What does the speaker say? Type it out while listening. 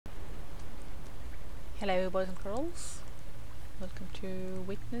Hello boys and girls, welcome to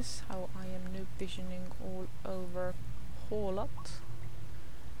witness how I am noob visioning all over Kholat.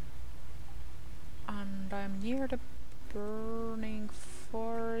 And I'm near the burning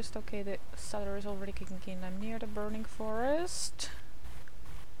forest. Okay, the stutter is already kicking in. I'm near the burning forest.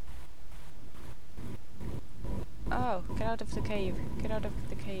 Oh, get out of the cave, get out of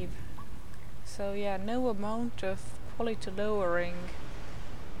the cave. So yeah, no amount of quality lowering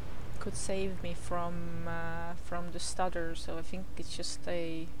could save me from the stutter, so I think it's just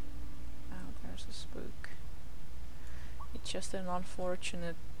a... Oh, there's a spook. It's just an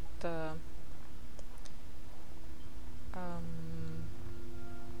unfortunate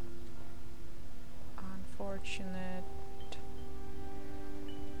unfortunate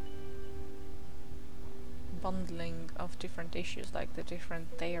bundling of different issues, like the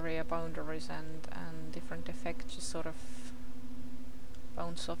different area boundaries and different effects just sort of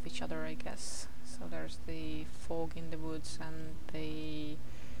bounce off each other, I guess. So there's the fog in the woods and the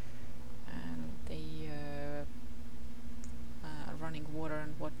running water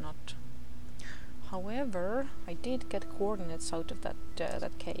and whatnot. However, I did get coordinates out of that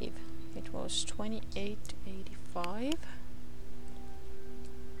cave. It was 2885.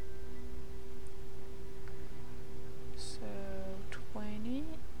 So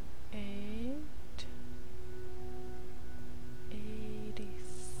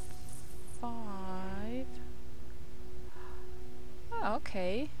 2885. Oh,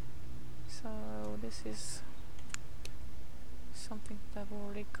 okay. So this is something that I've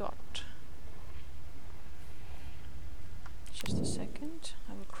already got. Just a second,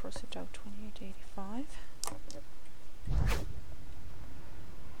 I will cross it out. 2885.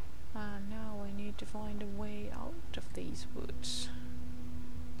 And now I need to find a way out of these woods,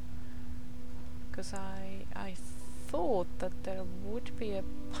 because I thought that there would be a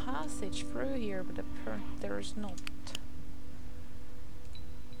passage through here, but apparently there is not.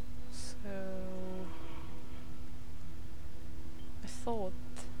 So I thought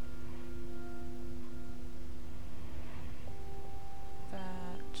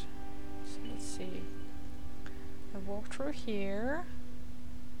that, so let's see, I walk through here.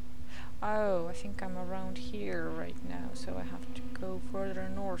 Oh, I think I'm around here right now, so I have to go further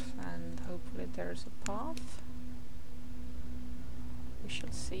north and hopefully there's a path. We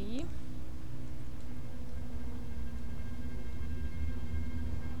shall see.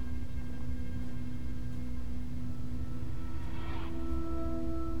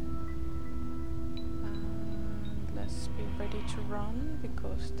 And let's be ready to run,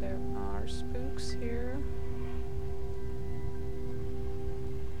 because there are spooks here.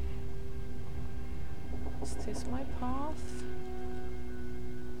 Is this my path?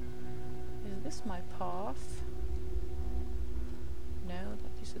 Is this my path? No,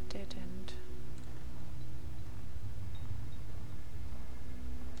 that is a dead end.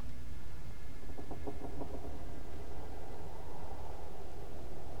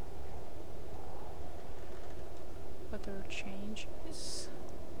 Other changes.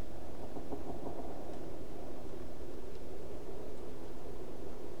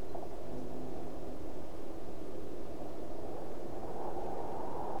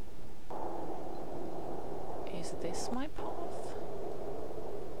 Is this my path?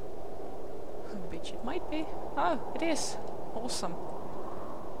 Which it might be. Oh, it is. Awesome.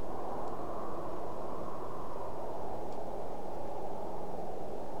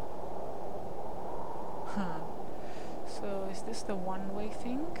 So is this the one-way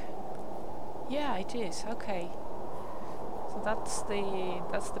thing? Yeah, it is. Okay. So that's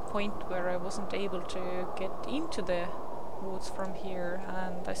the point where I wasn't able to get into the woods from here,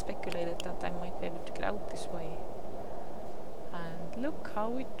 and I speculated that I might be able to get out this way. And look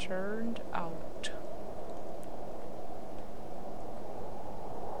how it turned out.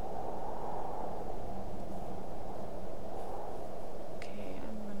 Okay,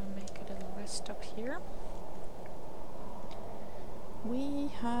 I'm gonna make a little rest up here. We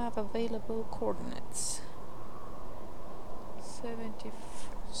have available coordinates.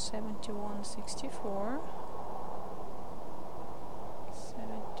 7164,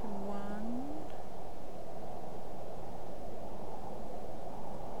 71,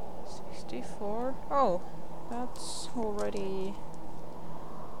 64. Oh, that's already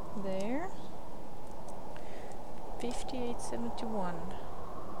there. 5871.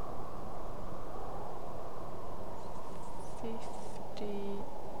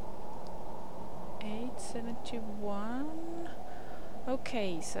 5871.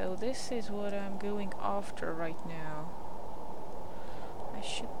 Okay, so this is what I'm going after right now. I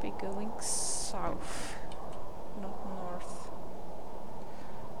should be going south, not north.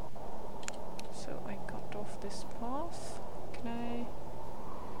 So I got this path. Can I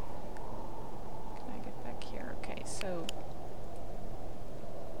get back here? Okay, so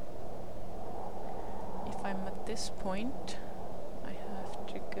if I'm at this point, I have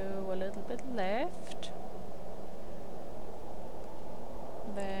to go a little bit left,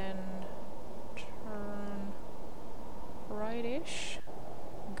 then turn rightish,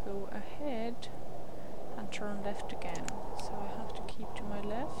 go ahead, and turn left again. So I have to keep to my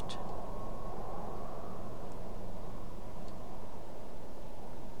left.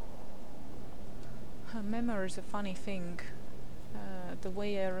 Memory is a funny thing. The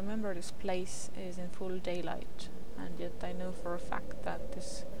way I remember this place is in full daylight, and yet I know for a fact that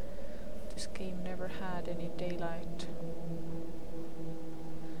this game never had any daylight.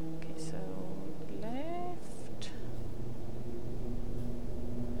 Okay, so left.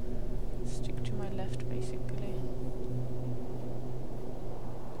 Stick to my left, basically.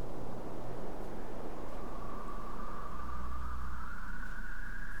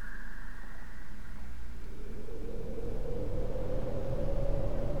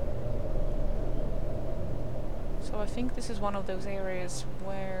 So I think this is one of those areas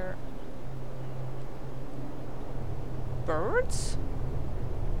where birds?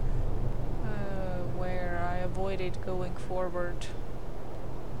 Where I avoided going forward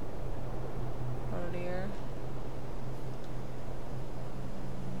earlier.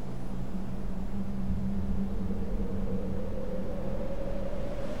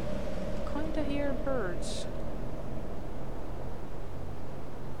 Kinda hear birds.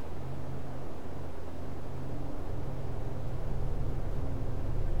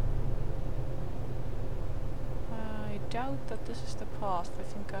 I doubt that this is the path. I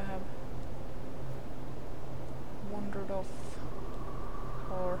think I have wandered off.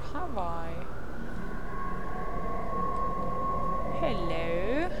 Or have I?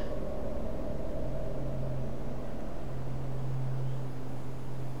 Hello?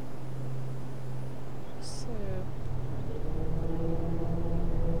 So...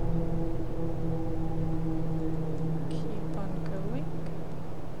 keep on going.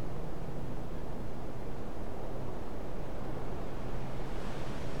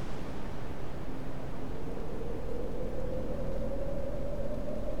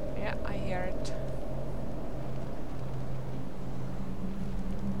 Yeah, I hear it.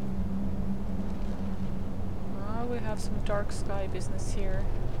 We have some dark sky business here.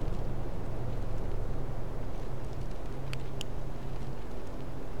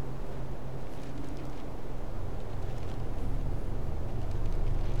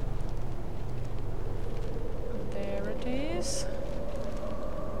 There it is.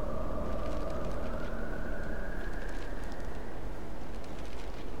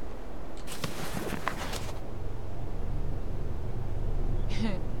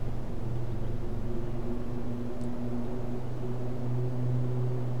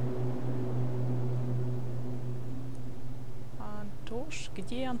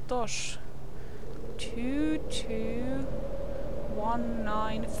 Где Antosh?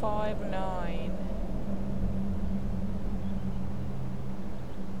 221959.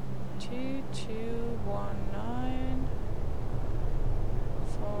 221959.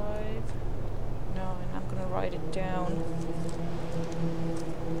 I'm gonna write it down.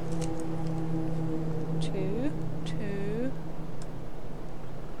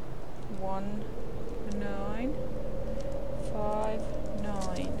 221959.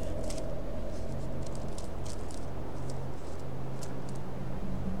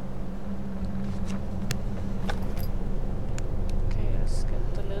 Okay, let's get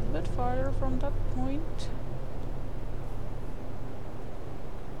a little bit farther from that point.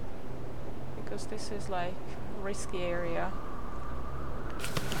 Because this is like a risky area.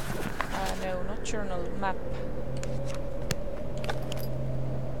 No, not journal, map.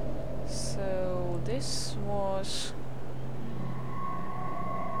 So this was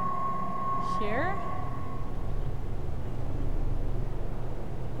here.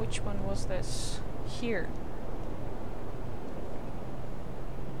 Which one was this? Here.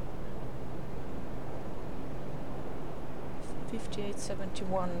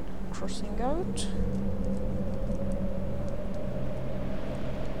 $58.71 crossing out.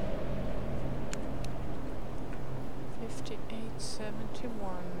 $58.71.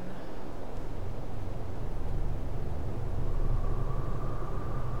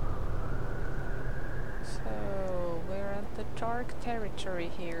 So we're at the dark territory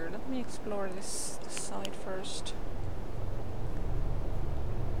here. Let me explore this side first.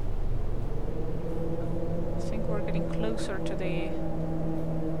 I think we're getting closer to the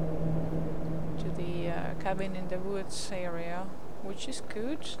cabin in the woods area, which is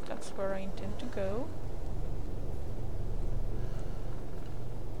good. That's where I intend to go.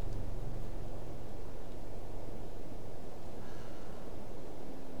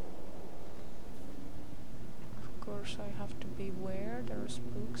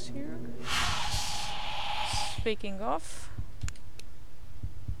 spooks here. Speaking of,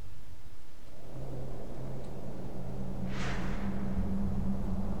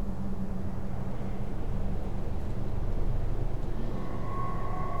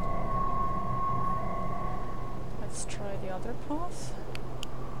 let's try the other path.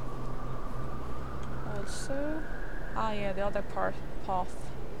 Also, yeah, the other path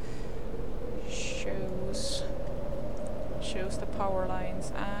shows the power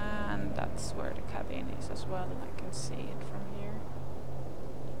lines, and that's where the cabin is as well. I can see it from here.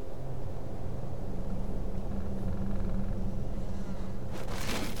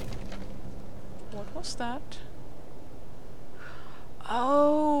 What was that?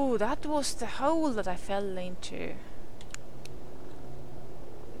 Oh, that was the hole that I fell into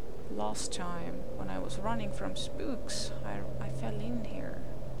last time when I was running from spooks. I fell in here.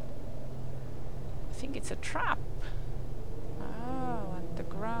 I think it's a trap. Oh, and the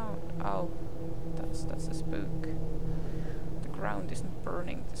ground. Oh, that's a spook. The ground isn't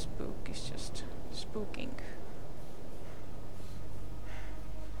burning, the spook is just spooking.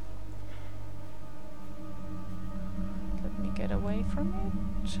 Let me get away from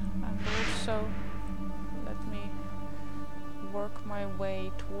it, and also let me work my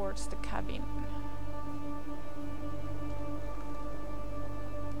way towards the cabin.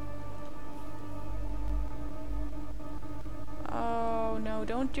 Oh no,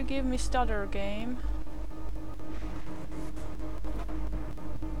 don't you give me stutter, game.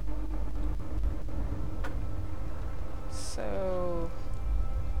 So...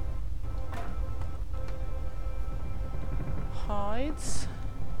 hides.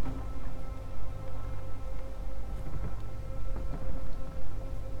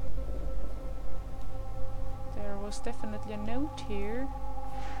 There was definitely a note here.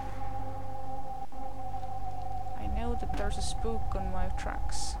 I know that there's a spook on my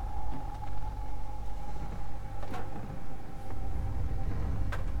tracks. I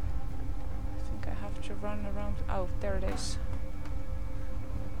think I have to run around. Oh, there it is.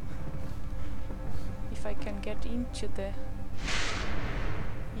 If I can get into the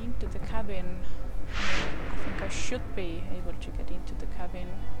cabin, I think I should be able to get into the cabin.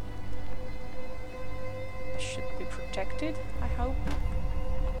 I should be protected, I hope.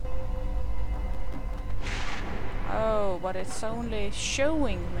 Oh, but it's only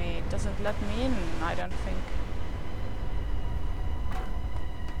showing me, it doesn't let me in, I don't think.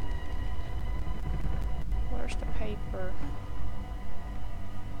 Where's the paper?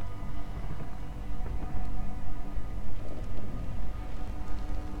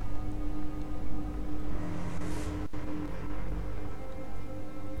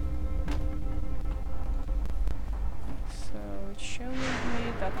 So it's showing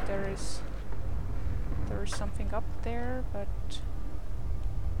me that there is something up there, but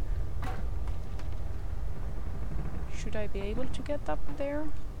should I be able to get up there?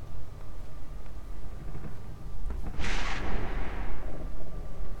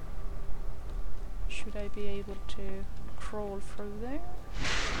 Should I be able to crawl through there?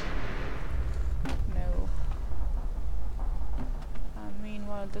 No. And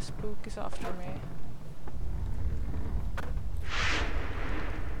meanwhile the spook is after me.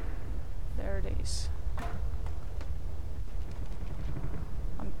 There it is.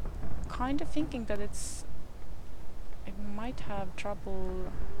 I'm kind of thinking that it might have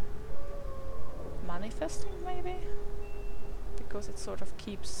trouble manifesting, maybe? Because it sort of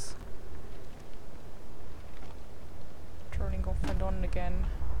keeps turning off and on again.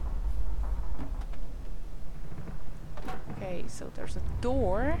 Okay, so there's a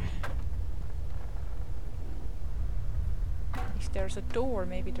door. If there's a door,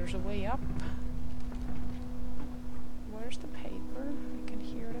 maybe there's a way up. Where's the paper? I can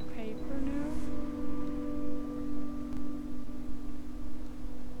hear the paper now.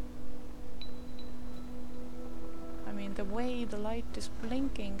 I mean, the way the light is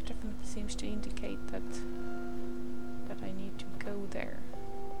blinking definitely seems to indicate that I need to go there.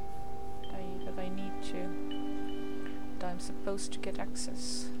 That I'm supposed to get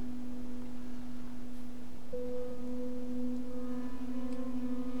access.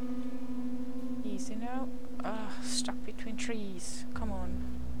 Easy now. Stuck between trees. Come on.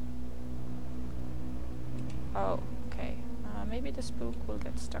 Oh, okay. Maybe the spook will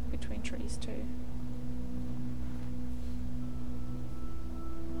get stuck between trees too.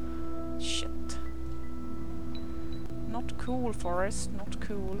 Shit. Not cool, Forest. Not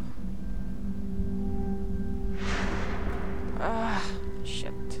cool.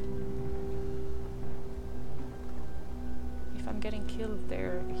 Shit. If I'm getting killed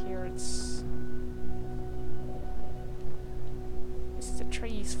here it's the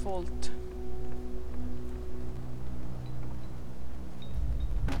tree's fault.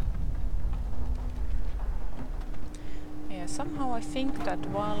 Yeah, somehow I think that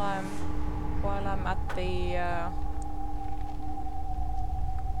while I'm at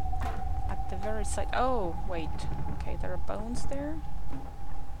the very side. Oh wait, okay, there are bones there.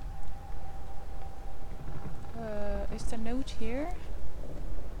 Is the note here?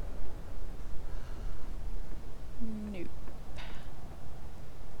 Nope.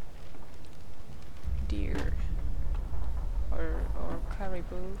 Deer. Or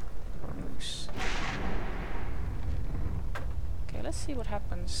caribou. Or moose. Okay, let's see what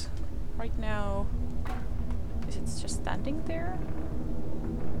happens. Right now, is it just standing there?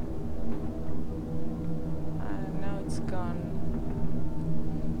 Now it's gone.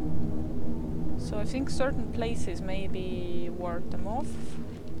 So I think certain places maybe ward them off,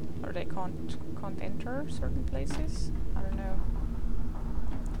 or they can't enter certain places. I don't know.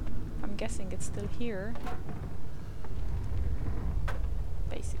 I'm guessing it's still here,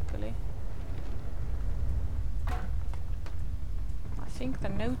 basically. I think the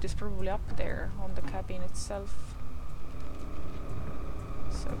note is probably up there on the cabin itself.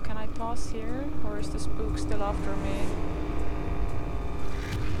 So can I pass here, or is the spook still after me?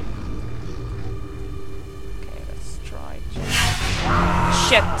 Okay, let's try to...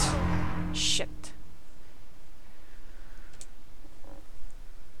 Shit! Shit.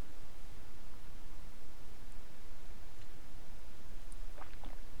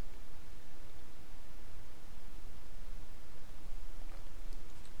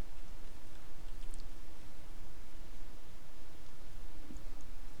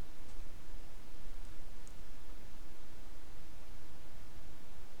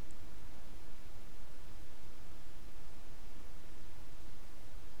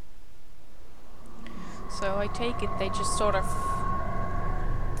 So I take it they just sort of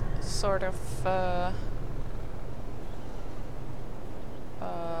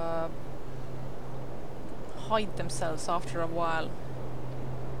hide themselves after a while.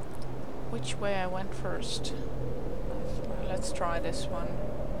 Which way I went first? Let's try this one.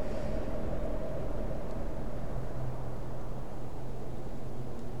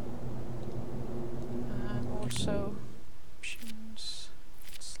 Also options.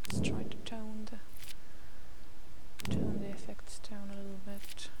 Let's try to tone the effects down a little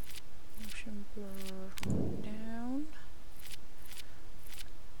bit. Motion blur down.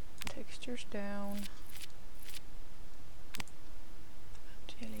 Textures down.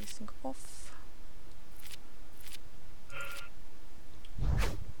 Anti-aliasing off.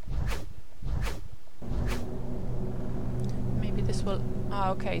 Maybe this will...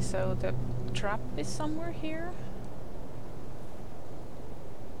 Ah, okay, so the trap is somewhere here.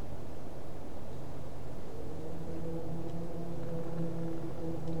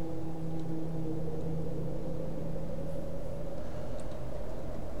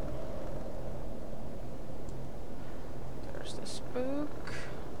 There's the spook.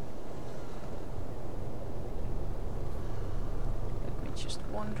 Let me just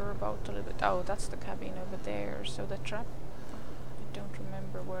wander about a little bit. Oh, that's the cabin over there. So the trap... I don't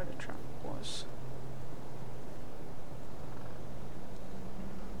remember where the trap was.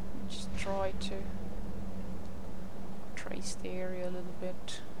 Just try to trace the area a little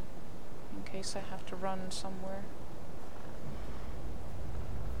bit in case I have to run somewhere.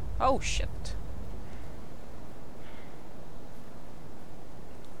 Oh shit!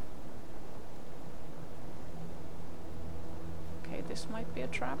 Okay, this might be a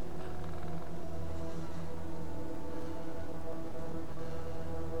trap.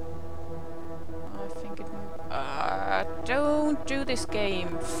 I think it... don't do this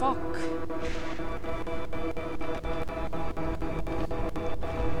game! Fuck!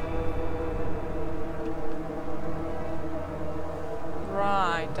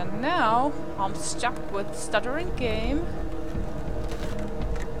 Right, and now I'm stuck with stuttering game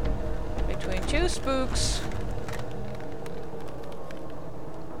between two spooks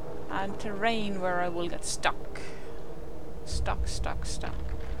and terrain where I will get stuck. Stuck.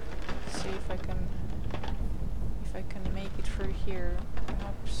 See if I can make it through here,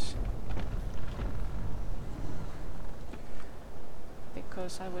 perhaps.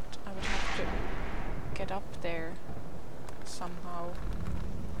 Because I would have to get up there somehow.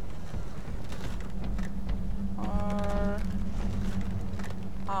 Or...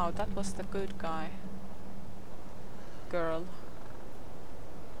 oh, that was the good guy. Girl.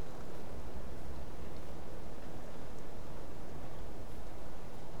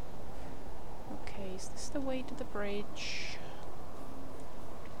 Okay, is this the way to the bridge?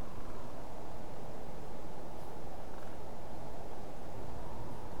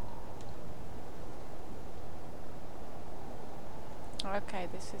 Okay,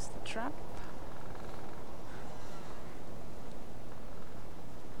 this is the trap.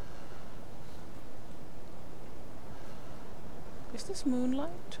 Is this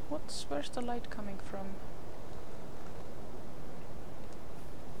moonlight? Where's the light coming from?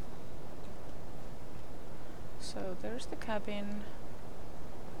 So there's the cabin.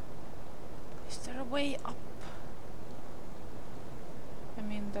 Is there a way up? I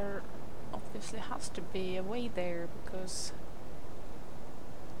mean, there obviously has to be a way there because...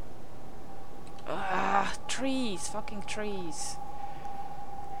 Ah, trees! Fucking trees!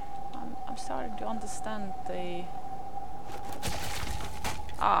 I'm starting to understand the...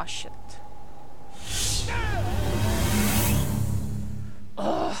 Ah, shit.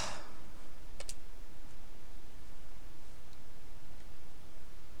 Ugh!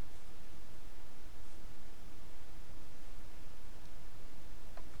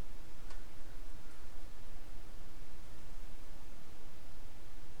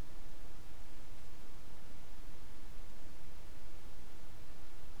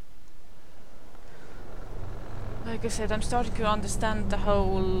 Like I said, I'm starting to understand the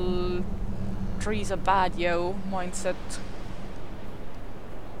whole trees are bad, yo mindset.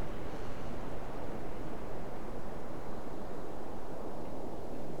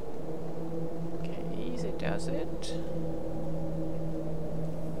 Okay, easy does it.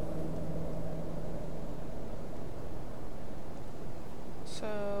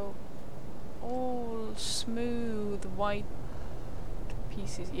 So, all smooth white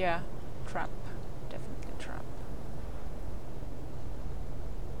pieces. Yeah, trap. Definitely trap.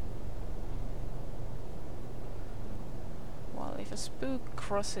 Well, if a spook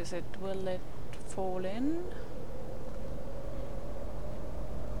crosses it, will it fall in?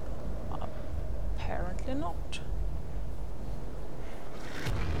 Apparently not.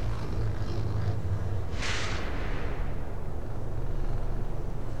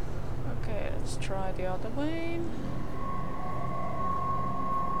 Okay, let's try the other way.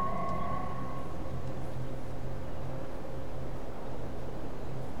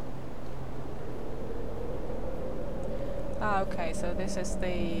 Ah, okay, so this is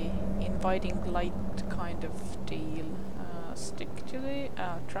the inviting light kind of deal. Stick to the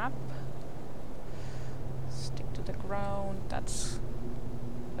trap. Stick to the ground. That's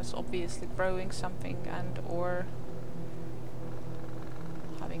obviously growing something and or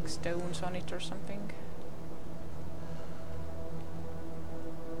having stones on it or something.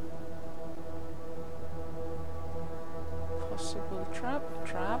 Possible trap.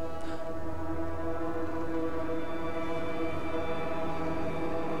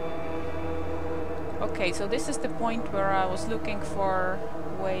 Okay, so this is the point where I was looking for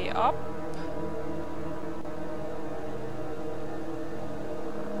way up.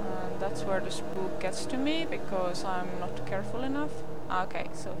 And that's where the spook gets to me because I'm not careful enough. Okay,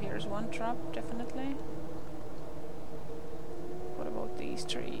 so here's one trap, definitely. What about these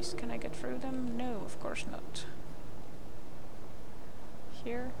trees? Can I get through them? No, of course not.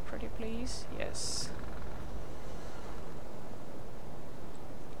 Here, pretty please. Yes.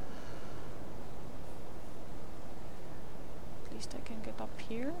 At least I can get up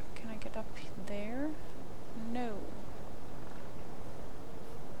here. Can I get up there? No.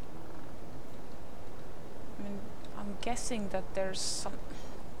 I mean, I'm guessing that there's some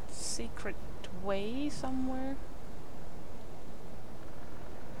secret way somewhere.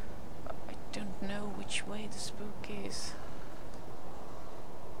 But I don't know which way the spook is.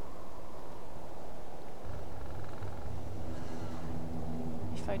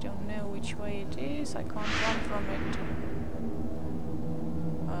 If I don't know which way it is, I can't run from it.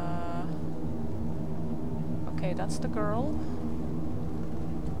 Okay, that's the girl.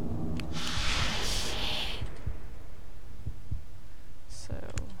 So,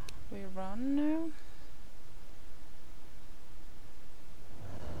 we run now.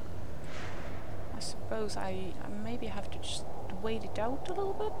 I suppose I maybe have to just wait it out a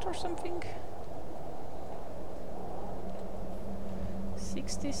little bit or something.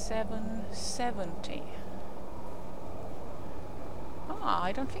 6770. Ah,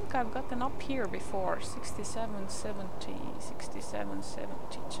 I don't think I've gotten up here before. 6770,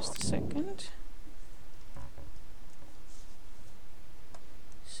 6770. Just a second.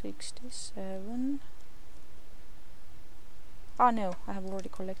 67. Ah, no, I have already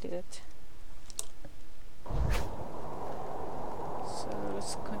collected it. So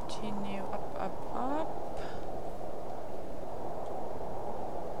let's continue up.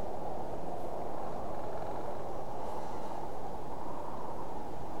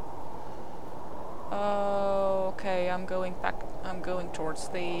 Okay, I'm going back. I'm going towards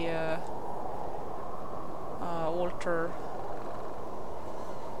the altar.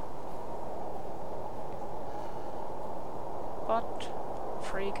 spot,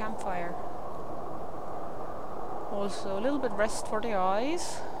 free campfire. Also a little bit rest for the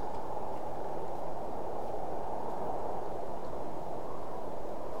eyes.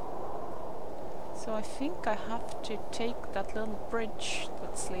 So I think I have to take that little bridge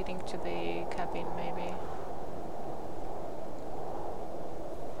that's leading to the cabin, maybe.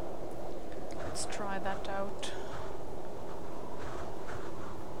 Let's try that out.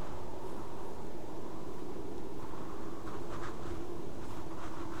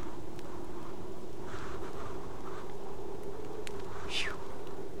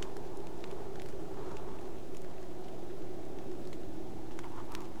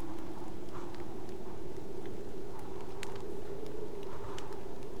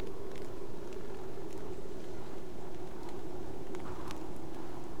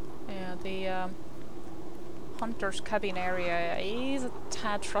 The hunter's cabin area is a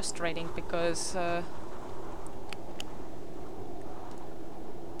tad frustrating because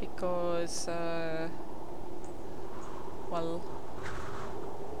well,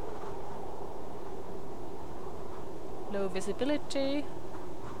 low visibility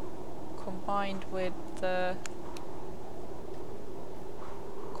combined with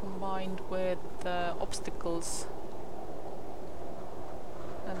obstacles.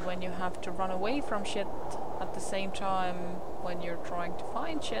 And when you have to run away from shit at the same time when you're trying to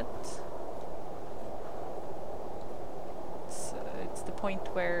find shit, it's the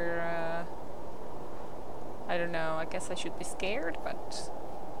point where I don't know, I guess I should be scared, but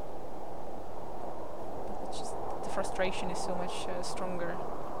it's just the frustration is so much stronger.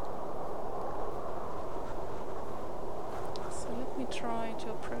 So let me try to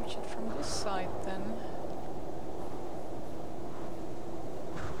approach it from this side then.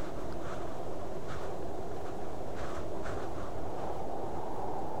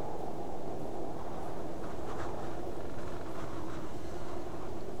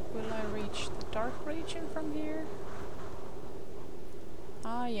 Region from here.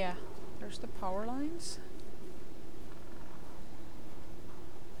 Ah, yeah, there's the power lines.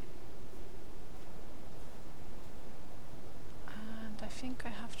 And I think I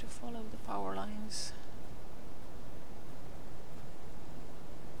have to follow the power lines.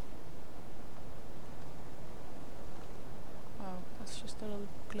 Oh, that's just a little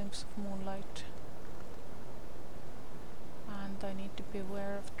glimpse of moonlight. And I need to be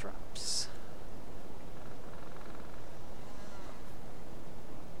aware of traps.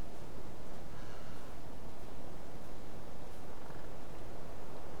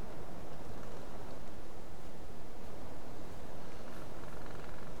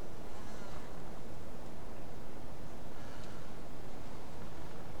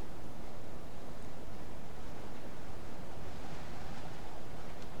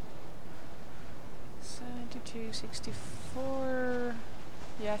 to 64.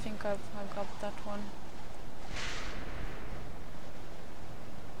 Yeah, I think I've got that one.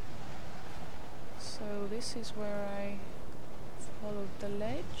 So this is where I followed the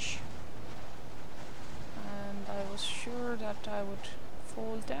ledge, and I was sure that I would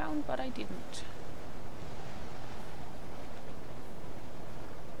fall down, but I didn't.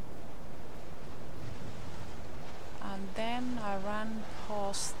 And then I ran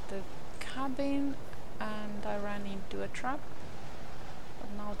past the cabin and I ran into a trap. But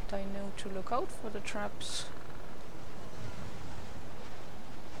now that I know to look out for the traps,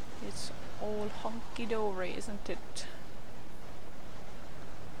 it's all hunky-dory, isn't it?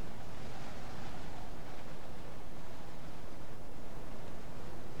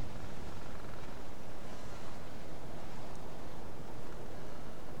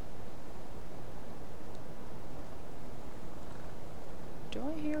 Do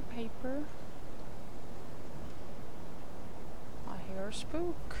I hear paper? I hear a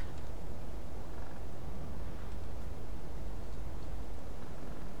spook.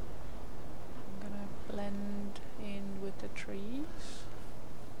 I'm gonna blend in with the trees.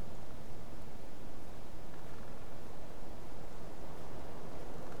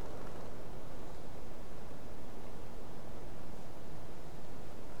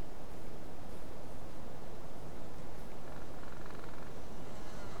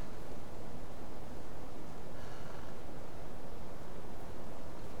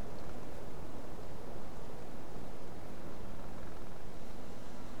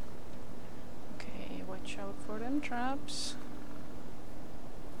 Watch out for them traps.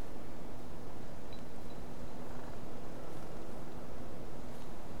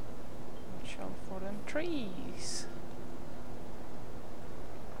 Watch out for them trees.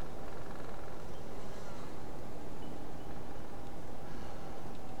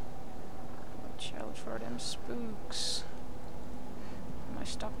 Watch out for them spooks. I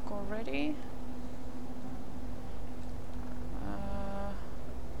stuck already? I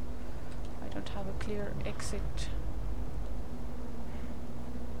don't have a clear exit.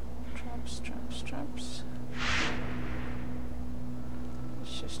 Traps, traps, traps.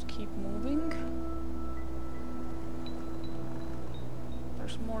 Let's just keep moving.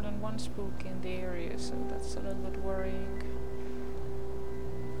 There's more than one spook in the area, so that's a little bit worrying.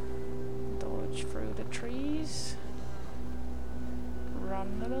 Dodge through the trees.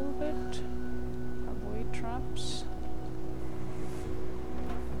 Run a little bit. Avoid traps.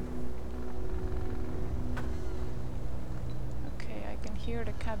 Okay, I can hear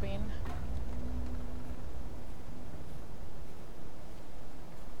the cabin.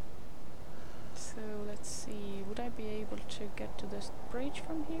 So let's see, would I be able to get to this bridge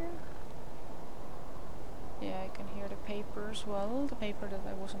from here? Yeah, I can hear the paper as well, the paper that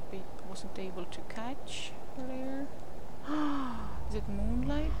I wasn't able to catch earlier. Is it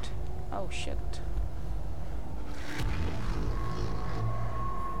moonlight? Oh shit.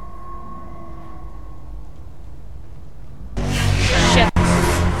 Shit!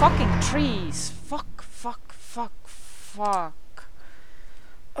 Fucking trees! Fuck, fuck, fuck, fuck.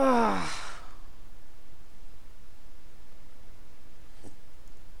 Ugh.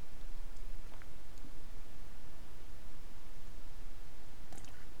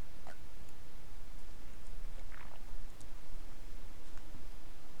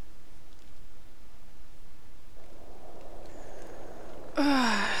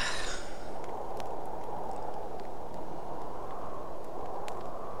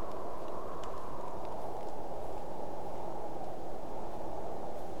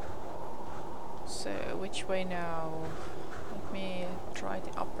 So, which way now? Let me try the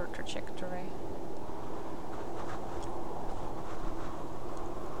upper trajectory.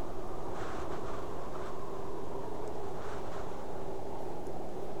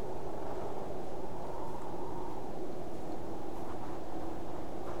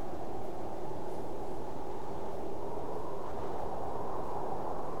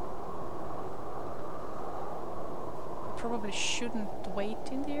 Probably shouldn't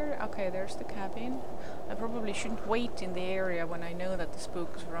wait in the area. Okay, there's the cabin. I probably shouldn't wait in the area when I know that the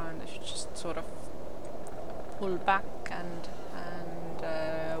spook is around. I should just sort of pull back and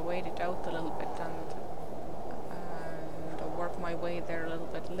wait it out a little bit and work my way there a little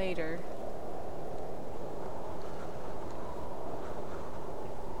bit later.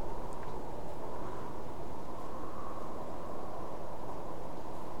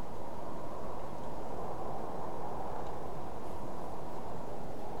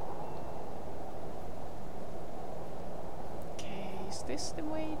 Is this the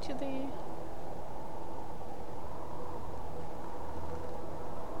way to the...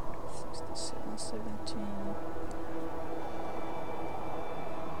 67, 17.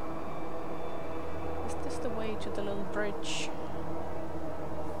 Is this the way to the little bridge?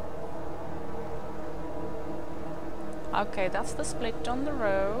 Okay, that's the split on the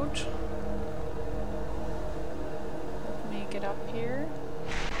road. Let me get up here.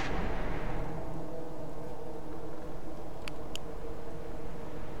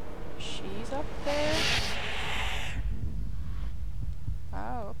 She's up there.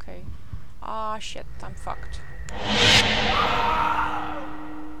 Oh, okay. Ah, shit, I'm fucked.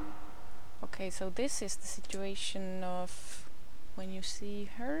 Okay, so this is the situation of when you see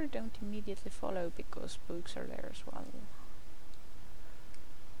her, don't immediately follow because spooks are there as well.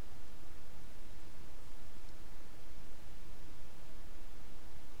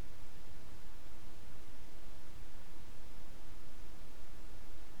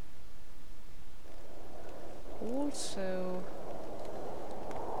 Also,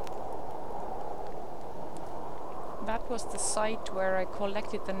 that was the site where I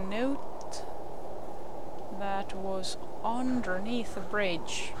collected the note that was underneath the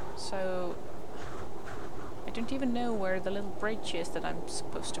bridge, so I don't even know where the little bridge is that I'm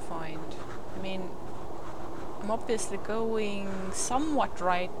supposed to find. I mean, I'm obviously going somewhat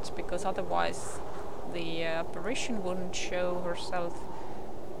right, because otherwise the apparition wouldn't show herself.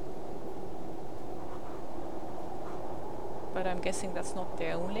 But I'm guessing that's not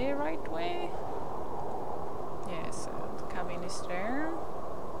the only right way. Yeah, so the cabin is there.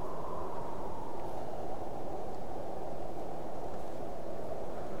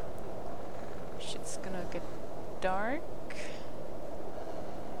 Shit's gonna get dark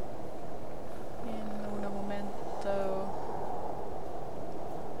in un momento.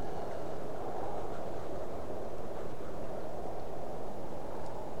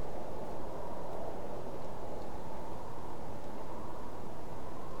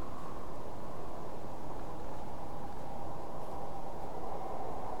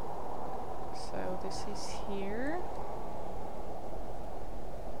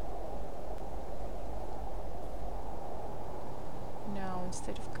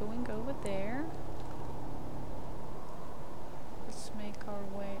 there. Let's make our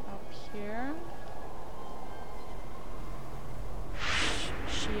way up here.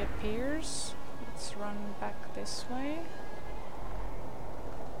 She appears. Let's run back this way.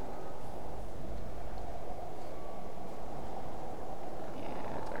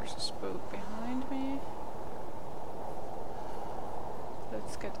 Yeah, there's a spook behind me.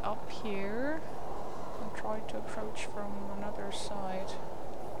 Let's get up here and try to approach from another side.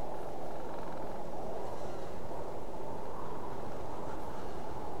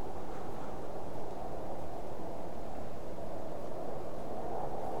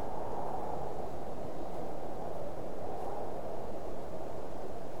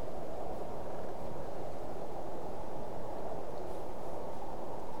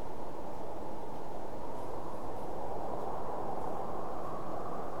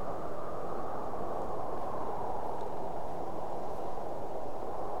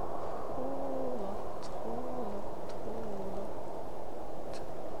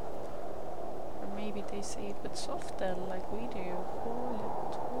 They say it with soft L like we do.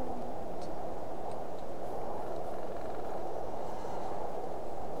 Holat, Holat.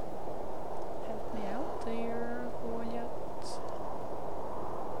 Help me out there, Holat.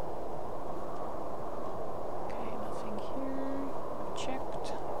 Okay, nothing here. I've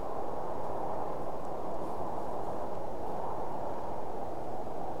checked.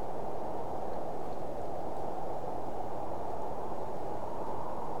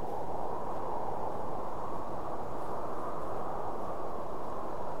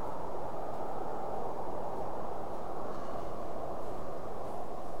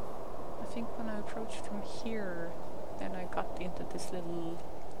 I think when I approached from here, then I got into this little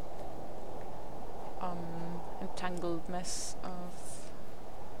entangled mess of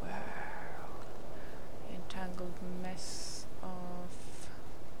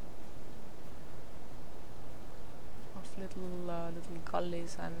little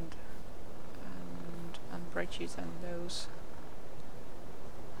gullies and bridges and those.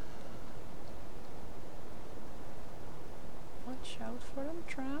 Watch out for them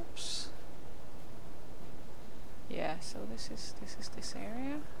traps. Yeah, so this is this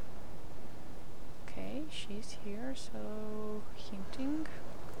area. Okay, she's here, so hinting,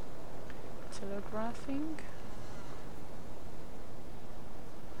 telegraphing.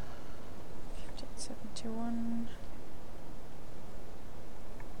 1571.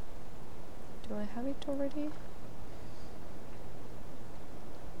 Do I have it already?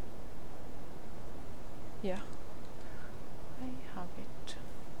 Yeah, I have it.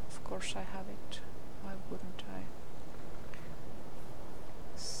 Of course I have it. Why wouldn't I?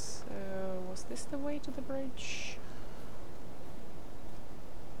 So, was this the way to the bridge?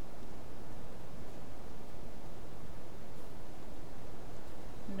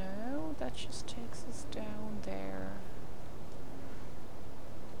 No, that just takes us down there.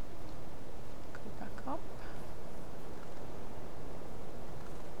 Go back up.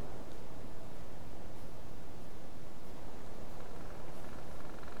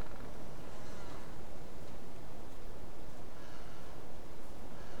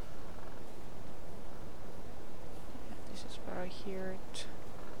 I hear it,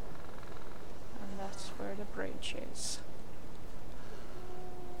 and that's where the bridge is.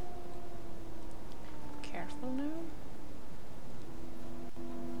 Careful now.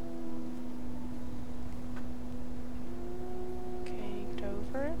 Okay, get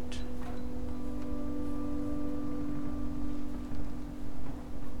over it.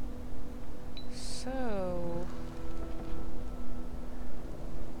 So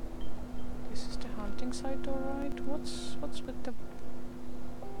this is the hunting site, all right. What's with the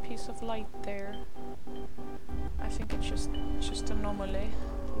piece of light there? I think it's just anomaly,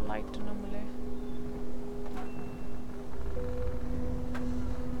 light anomaly.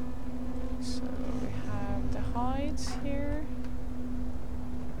 So we have the hides here.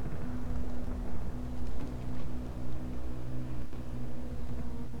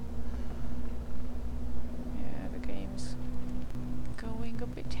 Yeah, the game's going a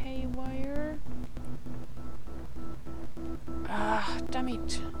bit haywire. Ah, damn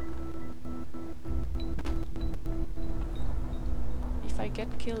it. If I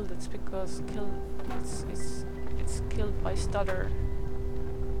get killed, it's because it's killed by stutter.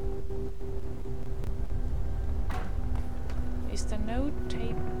 Is the note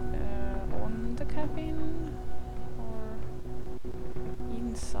tape on the cabin or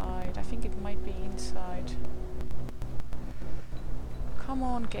inside? I think it might be inside. Come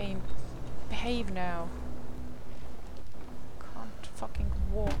on, game, behave now. Can't fucking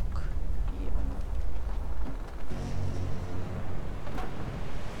walk even.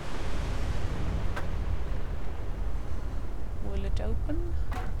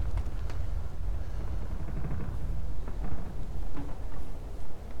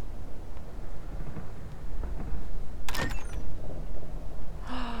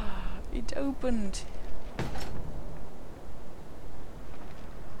 opened.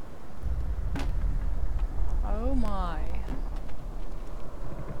 Oh my.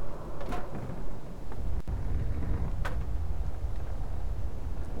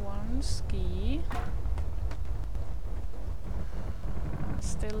 One ski.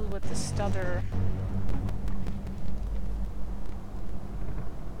 Still with the stutter.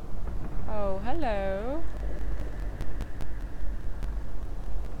 Oh, hello.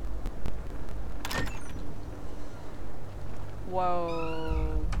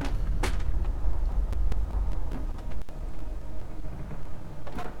 Whoa.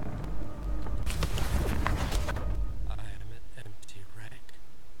 I am an empty wreck,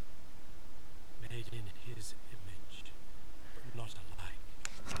 made in his image, but not alike.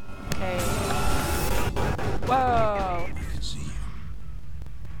 Okay. Whoa. I can see you.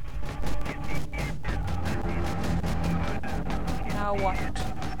 Now what?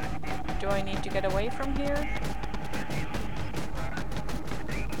 Do I need to get away from here?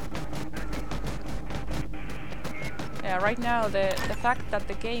 Yeah, right now the fact that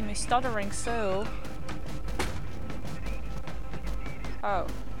the game is stuttering so... Oh,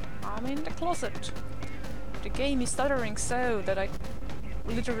 I'm in the closet. The game is stuttering so that I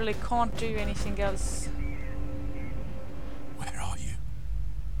literally can't do anything else. Where are you?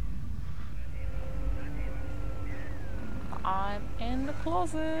 I'm in the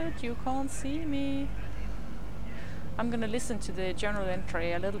closet, you can't see me. I'm gonna listen to the journal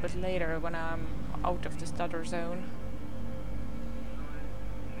entry a little bit later when I'm out of the stutter zone.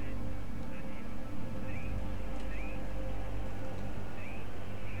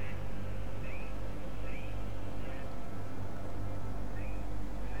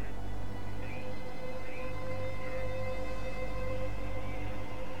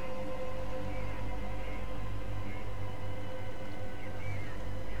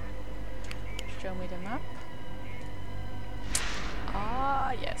 Show me the map.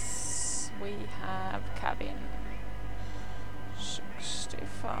 Ah, yes. We have cabin.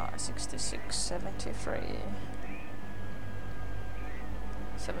 65, 66, 73.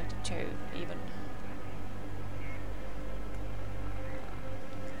 72 even.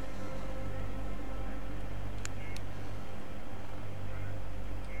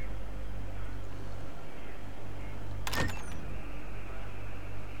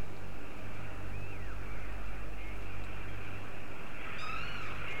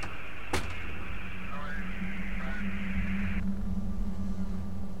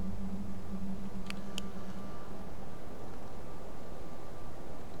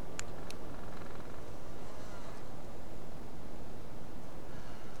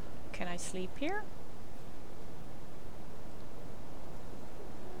 Can I sleep here?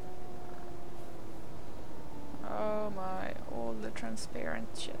 Oh my, all the transparent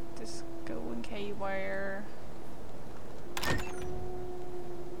shit is going haywire.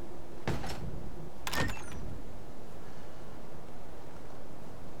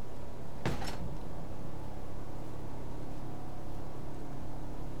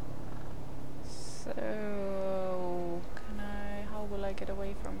 So, how will I get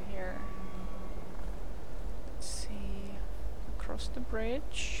away from here? Let's see, across the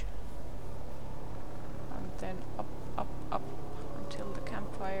bridge, and then up, up, up until the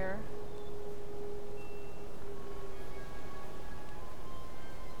campfire.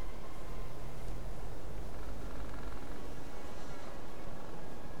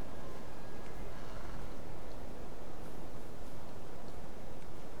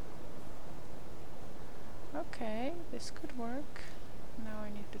 Okay, this could work. Now I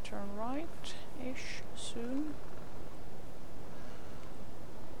need to turn right-ish soon.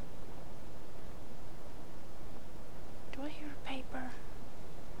 Do I hear a paper?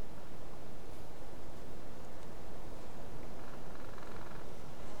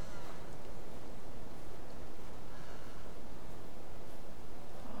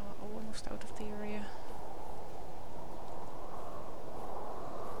 Almost out of the area.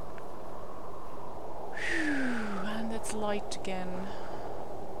 And it's light again.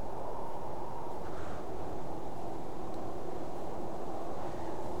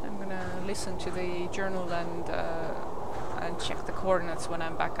 I'm gonna listen to the journal and check the coordinates when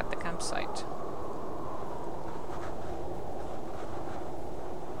I'm back at the campsite.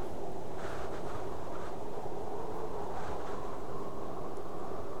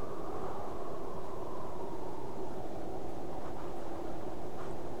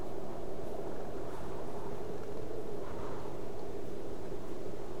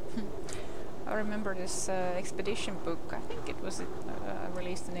 remember this expedition book. I think it was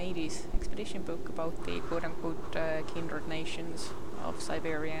released in the 80s. Expedition book about the quote-unquote kindred nations of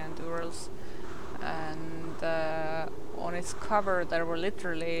Siberia and Urals. And on its cover there were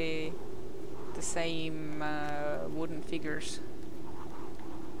literally the same wooden figures.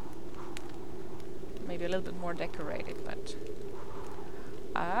 Maybe a little bit more decorated, but...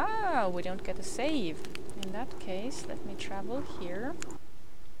 Ah, we don't get a save. In that case, let me travel here.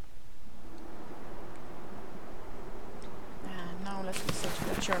 And now let me search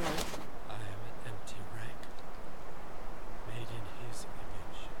the journal. I am an empty wreck, made in his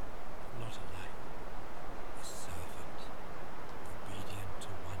image, not alike. A servant, obedient to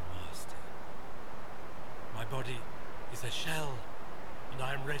one master. My body is a shell, and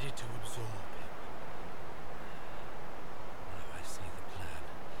I am ready to absorb him. Now I see the plan.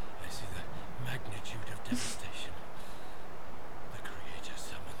 I see the magnitude of devastation. The Creator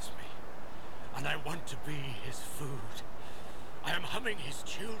summons me, and I want to be his food. I am humming his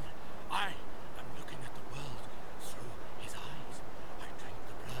tune. I am looking at the world through his eyes. I drink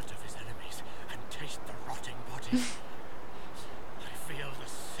the blood of his enemies and taste the rotting body. I feel the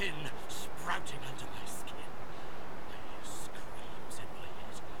sin sprouting under my skin. I hear screams in my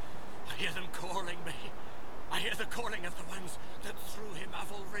head. I hear them calling me. I hear the calling of the ones that through him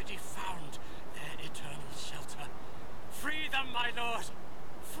have already found their eternal shelter. Free them, my lord!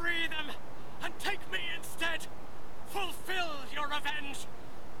 Free them, and take me instead! Fulfill your revenge!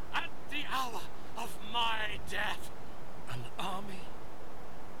 At the hour of my death! An army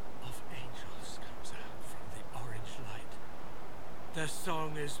of angels comes out from the orange light. Their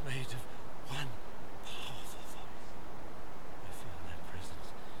song is made of one powerful voice. I feel their presence,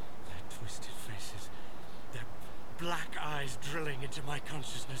 their twisted faces, their black eyes drilling into my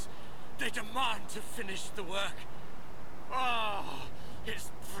consciousness. They demand to finish the work. Oh,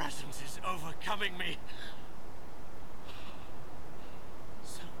 his presence is overcoming me.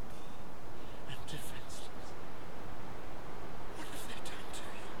 So poor and defenseless. What have they done to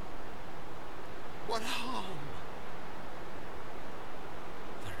you? What harm?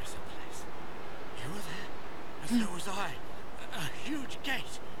 There is a place. You were there, and so was I. A huge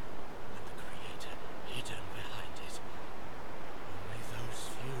gate. And the Creator hidden behind it. Only those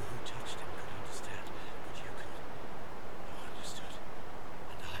few who touched him could understand, but you could. You understood,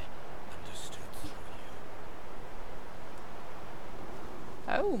 and I understood through you.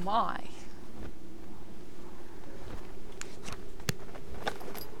 Oh my.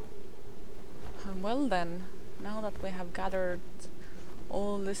 Well then, now that we have gathered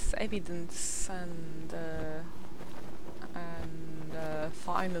all this evidence and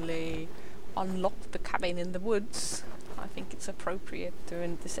finally unlocked the cabin in the woods, I think it's appropriate to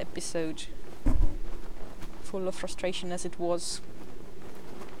end this episode, full of frustration as it was.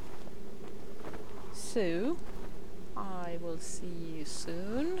 So, I will see you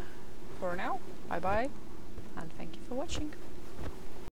soon. For now, bye bye, and thank you for watching.